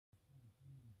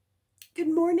Good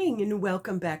morning and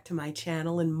welcome back to my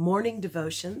channel and morning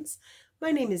devotions.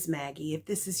 My name is Maggie. If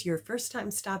this is your first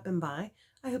time stopping by,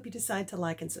 I hope you decide to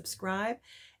like and subscribe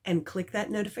and click that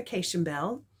notification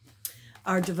bell.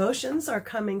 Our devotions are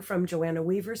coming from Joanna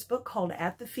Weaver's book called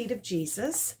At the Feet of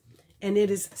Jesus, and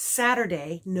it is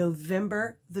Saturday,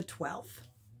 November the 12th.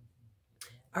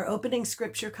 Our opening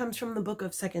scripture comes from the book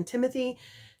of 2 Timothy,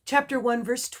 chapter 1,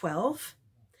 verse 12.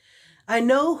 I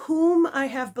know whom I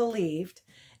have believed,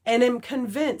 and am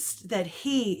convinced that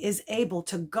he is able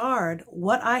to guard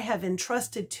what I have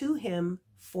entrusted to him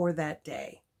for that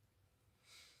day.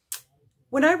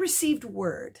 When I received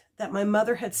word that my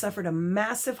mother had suffered a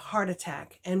massive heart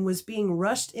attack and was being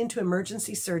rushed into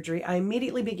emergency surgery, I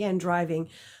immediately began driving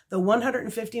the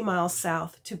 150 miles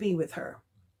south to be with her.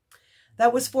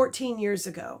 That was 14 years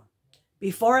ago,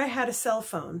 before I had a cell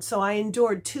phone, so I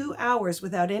endured 2 hours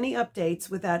without any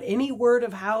updates, without any word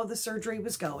of how the surgery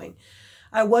was going.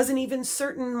 I wasn't even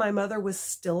certain my mother was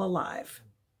still alive.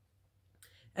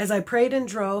 As I prayed and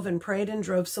drove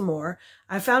some more,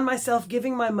 I found myself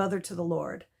giving my mother to the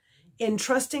Lord,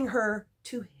 entrusting her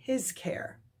to his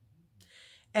care.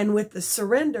 And with the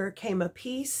surrender came a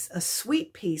peace, a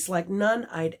sweet peace like none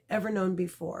I'd ever known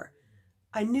before.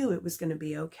 I knew it was going to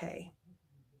be okay.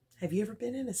 Have you ever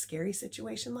been in a scary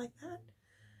situation like that?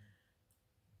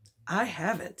 I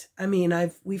haven't. I mean,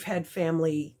 we've had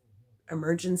family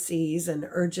emergencies and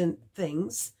urgent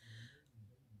things,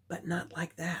 but not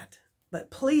like that.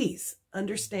 But please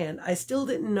understand, I still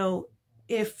didn't know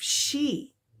if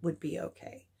she would be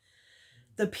okay.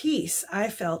 The peace I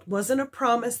felt wasn't a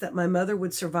promise that my mother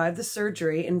would survive the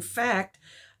surgery. In fact,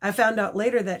 I found out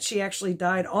later that she actually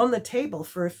died on the table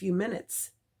for a few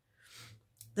minutes.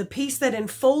 The peace that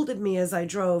enfolded me as I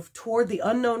drove toward the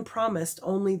unknown promised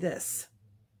only this.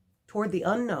 Toward the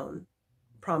unknown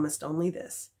promised only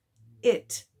this.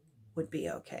 It would be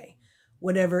okay,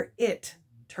 whatever it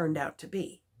turned out to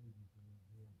be.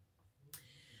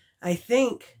 I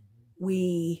think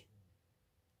we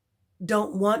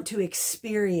don't want to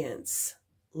experience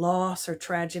loss or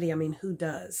tragedy. I mean, who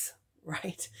does,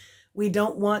 right? We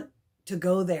don't want to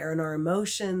go there in our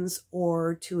emotions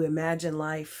or to imagine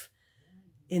life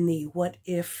in the what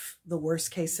if the worst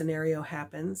case scenario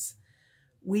happens.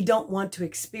 We don't want to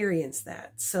experience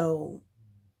that. So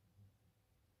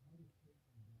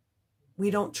we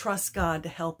don't trust God to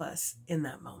help us in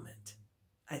that moment,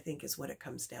 I think is what it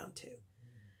comes down to.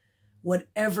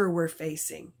 Whatever we're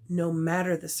facing, no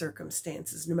matter the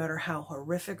circumstances, no matter how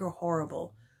horrific or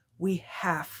horrible, we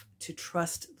have to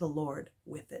trust the Lord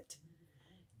with it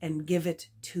and give it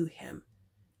to him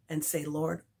and say,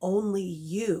 Lord, only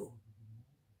you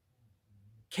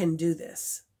can do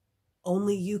this.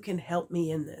 Only you can help me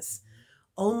in this.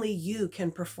 Only you can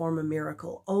perform a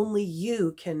miracle. Only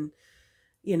you can,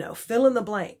 fill in the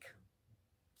blank.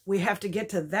 We have to get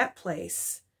to that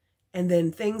place, and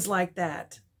then things like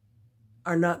that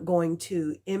are not going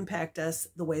to impact us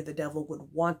the way the devil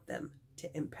would want them to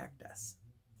impact us.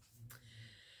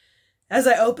 As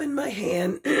I opened my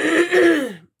hand,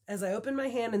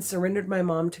 and surrendered my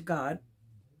mom to God,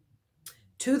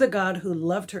 to the God who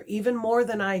loved her even more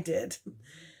than I did,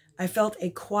 I felt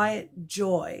a quiet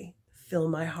joy fill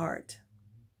my heart.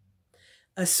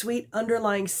 A sweet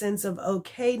underlying sense of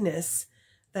okayness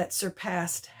that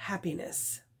surpassed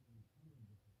happiness.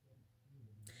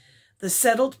 The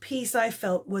settled peace I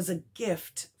felt was a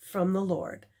gift from the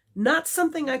Lord, not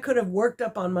something I could have worked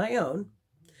up on my own.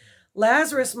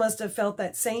 Lazarus must have felt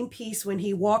that same peace when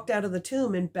he walked out of the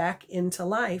tomb and back into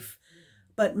life,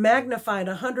 but magnified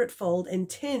 100-fold and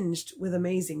tinged with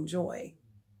amazing joy.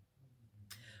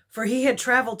 For he had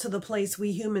traveled to the place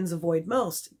we humans avoid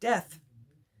most, death,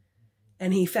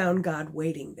 and he found God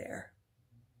waiting there.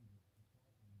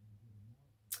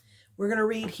 We're going to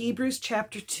read Hebrews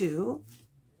chapter 2,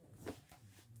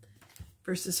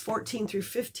 verses 14 through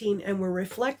 15, and we're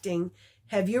reflecting,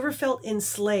 have you ever felt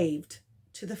enslaved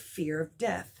to the fear of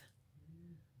death?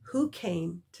 Who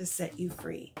came to set you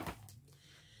free?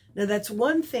 Now, that's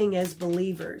one thing as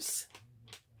believers,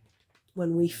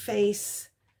 when we face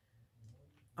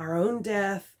our own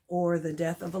death or the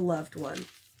death of a loved one,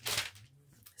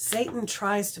 Satan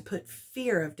tries to put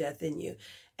fear of death in you.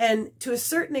 And to a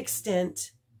certain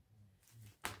extent,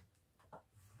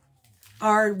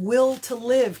 our will to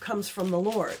live comes from the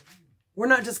Lord. We're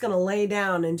not just going to lay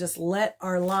down and just let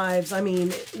our lives,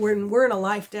 when we're in a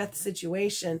life-death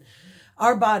situation,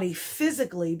 our body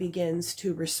physically begins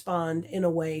to respond in a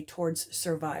way towards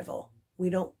survival. We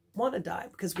don't want to die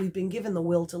because we've been given the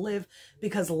will to live,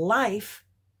 because life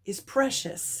is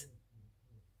precious.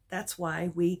 That's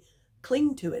why we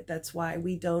cling to it. That's why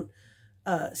we don't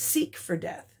seek for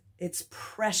death. It's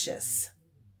precious.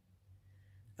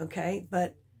 Okay?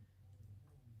 But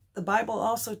the Bible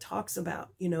also talks about,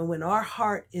 when our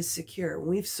heart is secure, when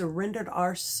we've surrendered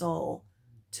our soul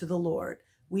to the Lord,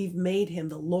 we've made him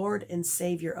the Lord and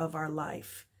Savior of our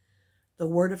life. The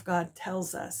Word of God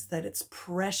tells us that it's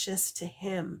precious to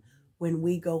him when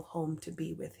we go home to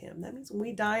be with him. That means when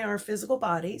we die in our physical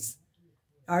bodies,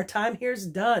 our time here is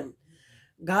done.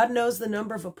 God knows the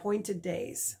number of appointed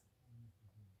days.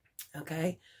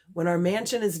 Okay? When our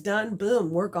mansion is done,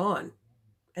 boom, we're gone.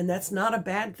 And that's not a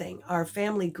bad thing. Our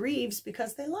family grieves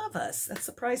because they love us. That's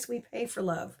the price we pay for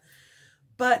love.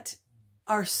 But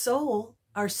our soul,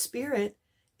 our spirit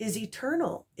is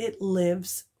eternal. It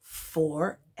lives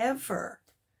forever.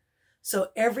 So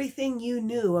everything you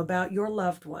knew about your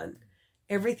loved one,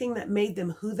 everything that made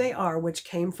them who they are, which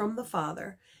came from the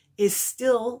Father, is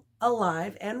still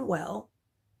alive and well,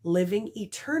 living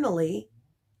eternally,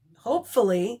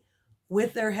 hopefully,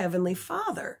 with their Heavenly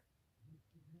Father.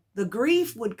 The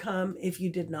grief would come if you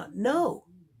did not know.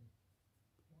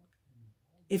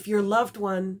 If your loved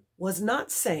one was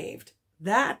not saved,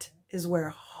 that is where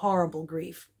horrible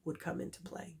grief would come into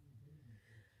play.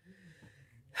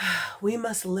 We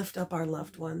must lift up our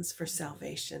loved ones for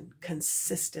salvation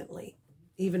consistently,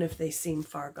 even if they seem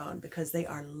far gone, because they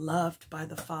are loved by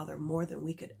the Father more than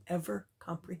we could ever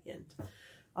comprehend.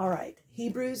 All right,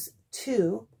 Hebrews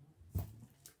 2,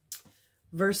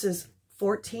 verses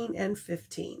 14 and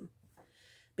 15.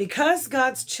 Because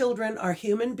God's children are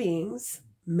human beings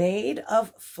made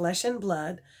of flesh and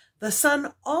blood, the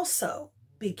Son also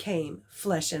became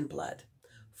flesh and blood.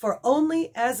 For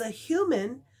only as a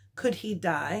human could he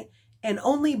die, and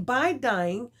only by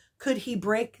dying could he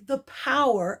break the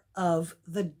power of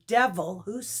the devil,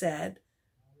 who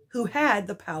had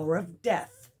the power of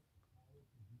death.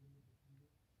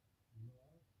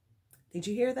 Did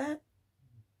you hear that?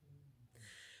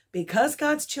 Because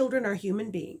God's children are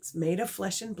human beings made of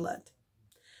flesh and blood,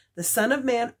 the Son of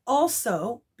Man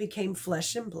also became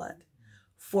flesh and blood.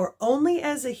 For only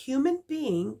as a human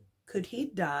being could he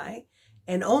die,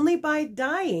 and only by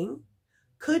dying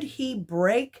could he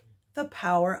break the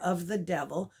power of the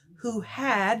devil, who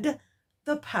had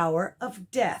the power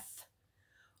of death.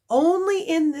 Only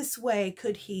in this way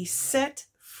could he set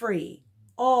free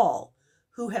all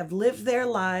who have lived their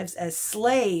lives as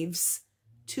slaves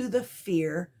to the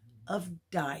fear of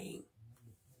dying.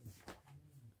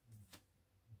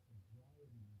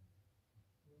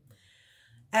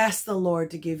 Ask the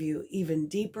Lord to give you even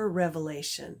deeper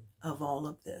revelation of all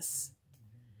of this.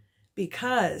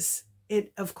 Because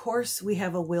of course, we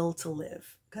have a will to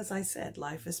live. Because I said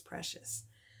life is precious.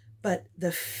 But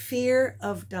the fear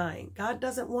of dying, God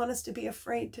doesn't want us to be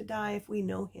afraid to die if we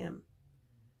know him.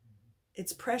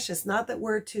 It's precious. Not that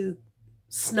we're to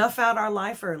snuff out our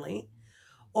life early,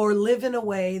 or live in a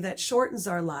way that shortens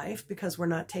our life because we're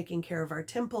not taking care of our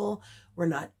temple, we're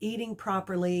not eating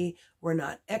properly, we're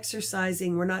not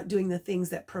exercising, we're not doing the things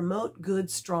that promote good,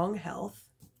 strong health.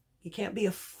 You can't be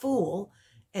a fool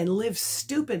and live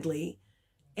stupidly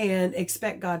and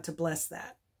expect God to bless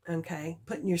that, okay?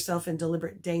 Putting yourself in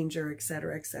deliberate danger,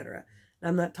 etc., etc.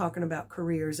 I'm not talking about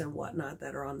careers and whatnot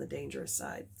that are on the dangerous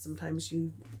side. Sometimes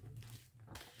you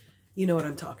know what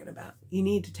I'm talking about. You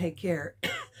need to take care.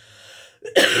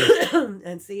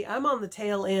 And see, I'm on the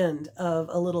tail end of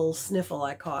a little sniffle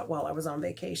I caught while I was on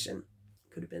vacation.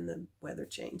 Could have been the weather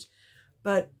change.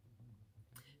 But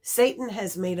Satan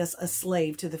has made us a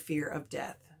slave to the fear of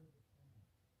death.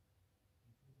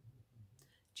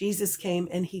 Jesus came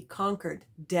and he conquered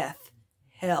death,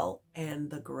 hell,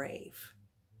 and the grave.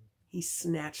 He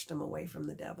snatched them away from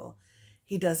the devil.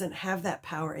 He doesn't have that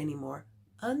power anymore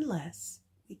unless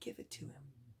we give it to him.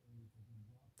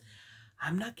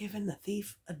 I'm not giving the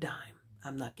thief a dime.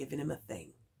 I'm not giving him a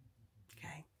thing.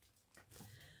 Okay?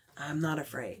 I'm not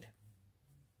afraid.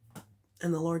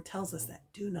 And the Lord tells us that.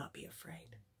 Do not be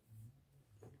afraid.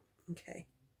 Okay?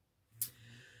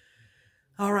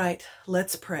 All right,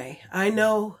 let's pray. I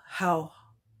know how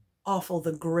awful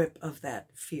the grip of that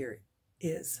fear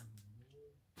is.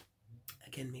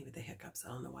 Again, maybe the hiccups. I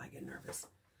don't know why I get nervous.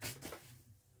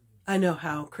 I know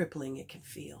how crippling it can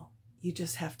feel. You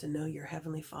just have to know your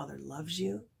Heavenly Father loves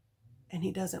you, and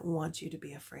he doesn't want you to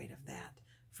be afraid of that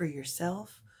for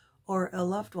yourself or a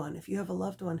loved one. If you have a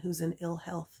loved one who's in ill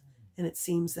health and it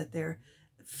seems that their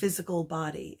physical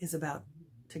body is about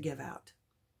to give out,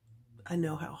 I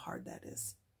know how hard that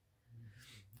is.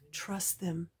 Trust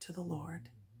them to the Lord.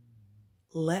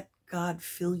 Let God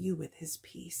fill you with his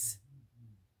peace.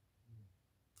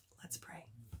 Let's pray.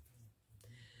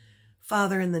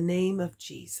 Father, in the name of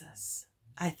Jesus,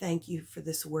 I thank you for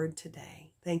this word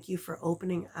today. Thank you for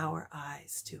opening our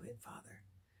eyes to it, Father.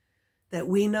 that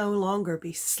we no longer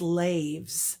be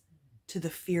slaves to the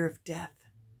fear of death,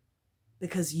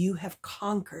 because you have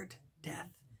conquered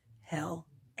death, hell,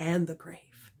 and the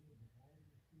grave.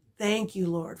 Thank you,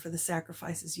 Lord, for the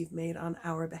sacrifices you've made on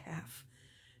our behalf.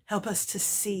 Help us to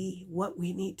see what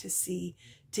we need to see,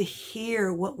 to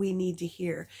hear what we need to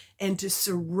hear, and to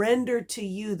surrender to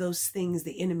you those things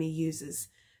the enemy uses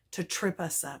to trip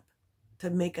us up, to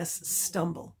make us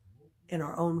stumble in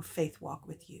our own faith walk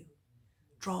with you.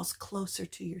 Draw us closer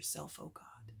to yourself, oh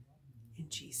God, in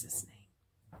Jesus'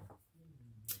 name.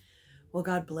 Well,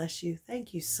 God bless you.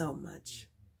 Thank you so much.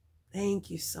 Thank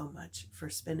you so much for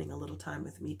spending a little time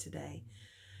with me today.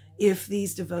 If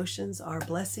these devotions are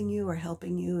blessing you or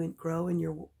helping you and grow in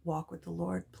your walk with the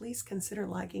Lord, please consider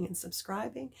liking and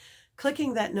subscribing,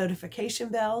 clicking that notification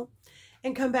bell,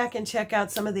 and come back and check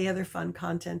out some of the other fun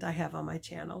content I have on my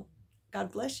channel.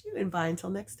 God bless you, and bye until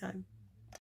next time.